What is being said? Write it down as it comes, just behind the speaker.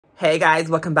Hey guys,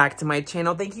 welcome back to my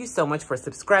channel. Thank you so much for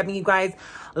subscribing, you guys.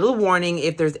 A little warning,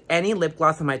 if there's any lip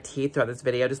gloss on my teeth throughout this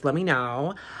video, just let me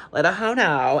know. Let a hoe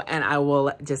know, and I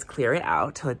will just clear it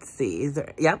out. Let's see.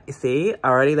 Yep, you see?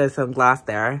 Already there's some gloss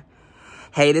there.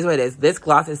 Hey, it is what it is. This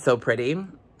gloss is so pretty,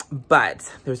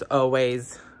 but it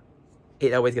always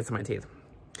gets in my teeth.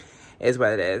 It is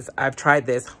what it is. I've tried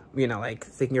this, you know, like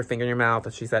sticking your finger in your mouth,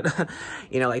 as she said,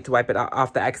 you know, like to wipe it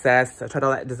off the excess. I tried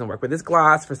all that. It doesn't work with this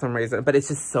gloss for some reason, but it's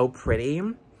just so pretty.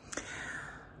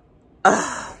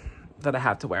 Ugh, that I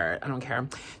have to wear it. I don't care.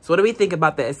 So what do we think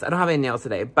about this? I don't have any nails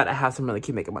today, but I have some really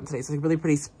cute makeup on today. So it's really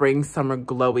pretty spring, summer,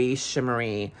 glowy,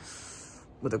 shimmery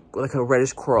with like a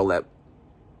reddish coral lip.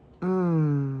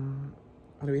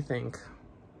 What do we think?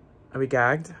 Are we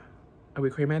gagged? Are we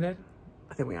cremated?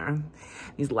 I think we are.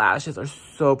 These lashes are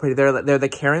so pretty. They're the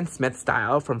Karen Smith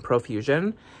style from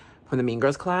Profusion, from the Mean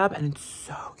Girls collab, and it's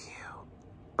so cute.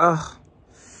 Ugh.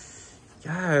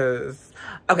 Yes.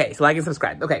 Okay, so like and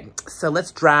subscribe. Okay, so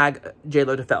let's drag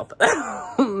J-Lo to filth.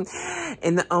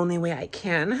 In the only way I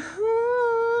can.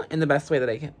 In the best way that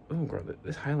I can. Oh, girl,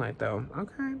 this highlight though.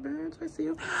 Okay, bitch, I see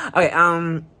you.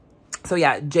 Okay, so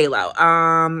yeah, J-Lo.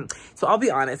 So I'll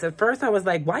be honest. At first I was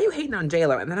like, why are you hating on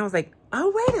J-Lo? And then I was like,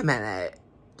 oh, wait a minute.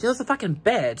 J-Lo's a fucking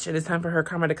bitch. And it's time for her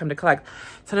karma to come to collect.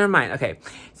 So never mind. Okay.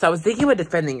 So I was thinking about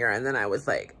defending her. And then I was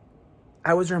like,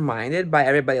 I was reminded by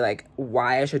everybody, like,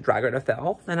 why I should drag her to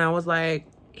filth. And I was like,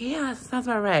 yeah, sounds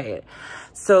about right.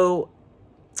 So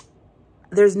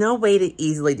there's no way to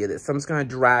easily do this. So I'm just going to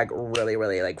drag really,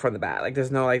 really, like, from the bat. Like,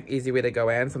 there's no, like, easy way to go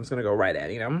in. So I'm just going to go right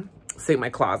in, you know? Sink my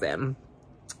claws in.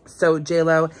 So,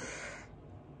 J-Lo,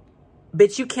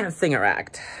 bitch, you can't sing or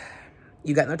act.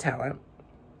 You got no talent.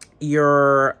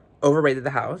 You're overrated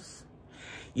the house.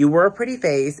 You were a pretty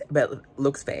face, but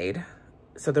looks fade.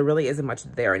 So there really isn't much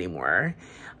there anymore.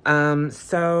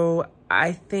 So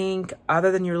I think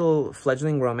other than your little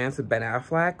fledgling romance with Ben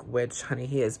Affleck, which, honey,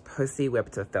 he is pussy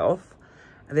whipped to filth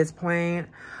at this point.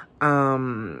 I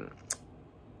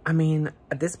mean,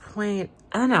 at this point,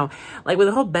 I don't know. Like, with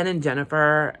the whole Ben and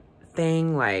Jennifer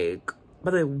thing, like, by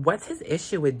the way, what's his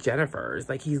issue with Jennifer's?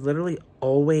 Like, he's literally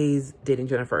always dating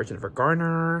Jennifer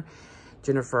Garner,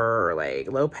 Jennifer,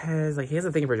 like, Lopez. Like, he has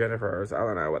a thing for Jennifer's. I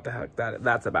don't know what the heck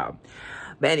that's about.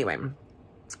 But anyway,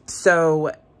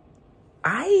 so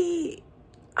I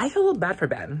feel a little bad for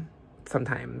Ben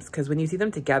sometimes, because when you see them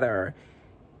together,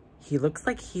 he looks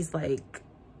like he's, like,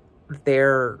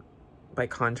 there by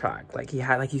contract. Like,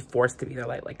 he's forced to be there.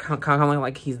 Like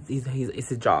it's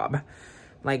his job.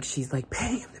 Like, she's, like,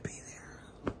 paying him to be there.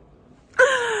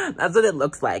 That's what it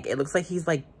looks like. It looks like he's,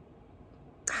 like,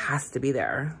 has to be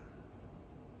there.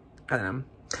 I don't know.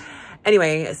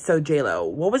 Anyway, so J-Lo,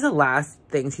 what was the last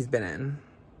thing she's been in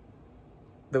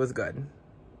that was good?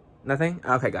 Nothing?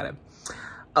 Okay, got it.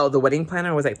 Oh, The Wedding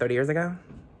Planner was, like, 30 years ago?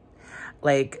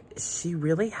 Like, she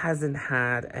really hasn't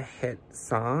had a hit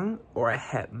song or a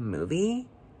hit movie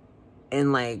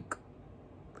in, like,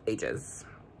 ages.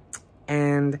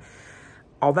 And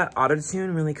all that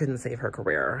autotune really couldn't save her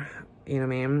career. You know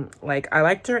what I mean? Like, I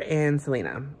liked her in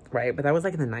Selena, right? But that was,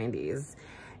 like, in the 90s.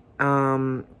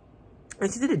 And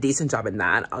she did a decent job in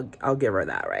that. I'll give her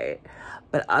that, right?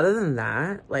 But other than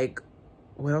that, like,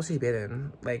 what else has she been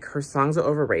in? Like, her songs are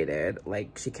overrated.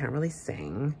 Like, she can't really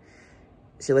sing.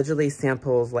 She literally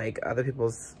samples, like,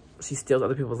 she steals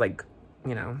other people's, like,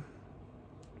 you know,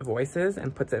 voices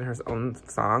and puts it in her own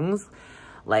songs.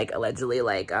 Like, allegedly,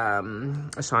 like,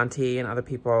 Ashanti and other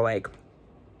people, like,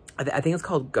 I think it's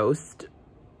called Ghost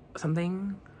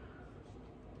something.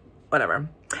 Whatever.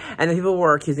 And then people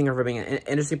were accusing her of being an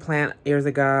industry plant years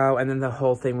ago. And then the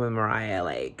whole thing with Mariah,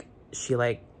 like, she,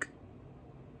 like,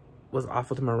 was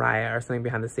awful to Mariah or something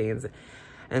behind the scenes.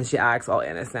 And she acts all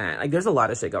innocent. Like, there's a lot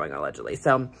of shit going on, allegedly.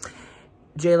 So,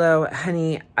 J-Lo,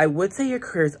 honey, I would say your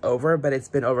career's over, but it's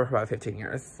been over for about 15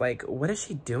 years. Like, what is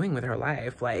she doing with her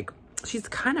life? Like, she's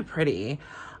kind of pretty.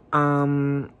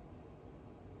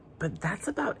 But that's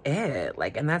about it.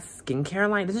 Like, and that's skincare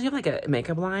line. Doesn't she have, like, a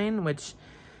makeup line, which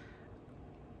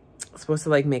is supposed to,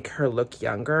 like, make her look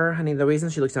younger? Honey, the reason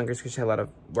she looks younger is because she had a lot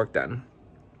of work done.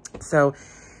 So,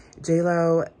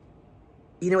 J-Lo,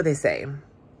 you know what they say.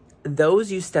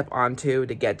 Those you step onto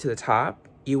to get to the top,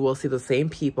 you will see the same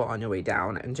people on your way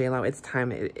down. And J-Lo, it's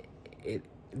time.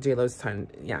 J-Lo's time,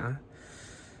 yeah.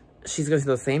 She's going to see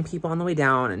those same people on the way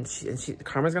down. And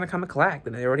karma's going to come and collect.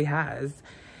 And it already has.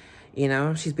 You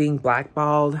know, she's being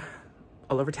blackballed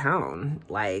all over town.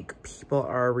 Like, people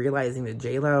are realizing that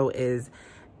J-Lo is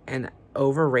an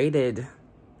overrated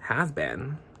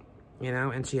has-been, you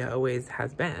know, and she always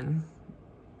has been,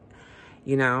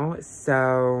 you know?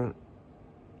 So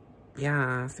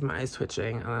Yeah, see my eyes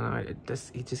twitching. I don't know,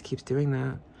 he just keeps doing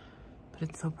that. But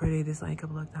it's so pretty, this eye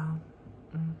could look down.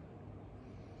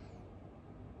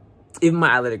 Even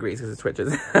my eyelid agrees because it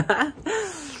twitches.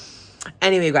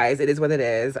 Anyway, guys, it is what it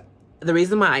is. The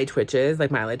reason my eye twitches,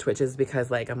 like my eyelid twitches,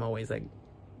 because like I'm always like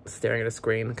staring at a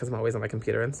screen because I'm always on my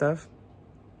computer and stuff.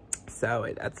 So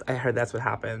I heard that's what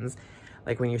happens.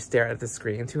 Like when you stare at the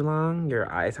screen too long,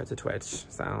 your eyes start to twitch.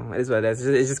 So it is what it is.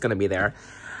 It's just gonna be there.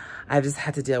 I've just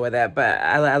had to deal with it, but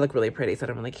I look really pretty, so I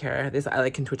don't really care. This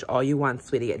eyelid can twitch all you want,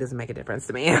 sweetie. It doesn't make a difference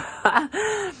to me.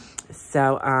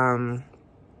 So,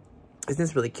 isn't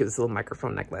this really cute, this little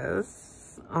microphone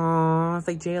necklace? Oh, it's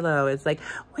like J-Lo. It's like,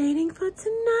 waiting for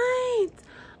tonight.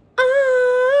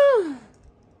 Oh.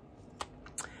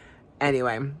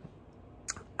 Anyway,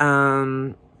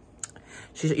 you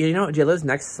know, J-Lo's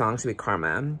next song should be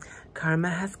Karma. Karma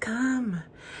has come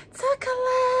to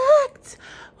collect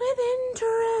with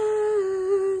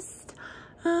interest.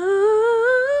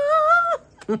 Oh.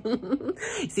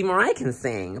 See, Mariah can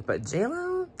sing, but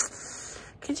J-Lo,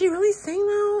 can she really sing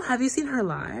though? Have you seen her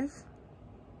live?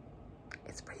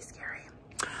 It's pretty scary.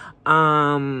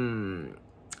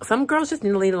 Some girls just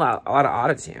need a lot of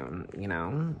autotune, you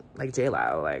know? Like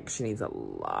J-Lo, like she needs a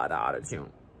lot of autotune.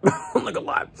 Like a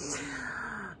lot.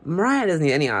 Mariah doesn't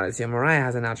need any autotune. Mariah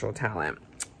has a natural talent.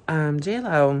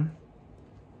 J-Lo,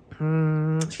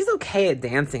 she's okay at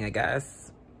dancing, I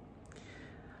guess.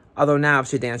 Although now if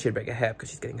she danced, she'd break a hip because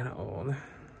she's getting kind of old.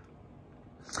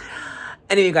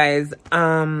 Anyway, guys, is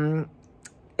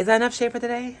that enough shade for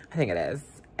today? I think it is.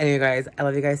 Anyway, guys, I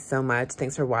love you guys so much.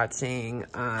 Thanks for watching,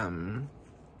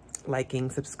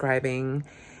 liking, subscribing,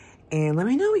 and let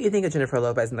me know what you think of Jennifer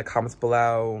Lopez in the comments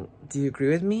below. Do you agree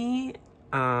with me?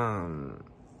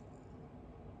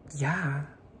 Yeah.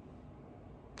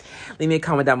 Leave me a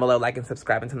comment down below, like and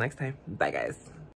subscribe. Until next time. Bye, guys.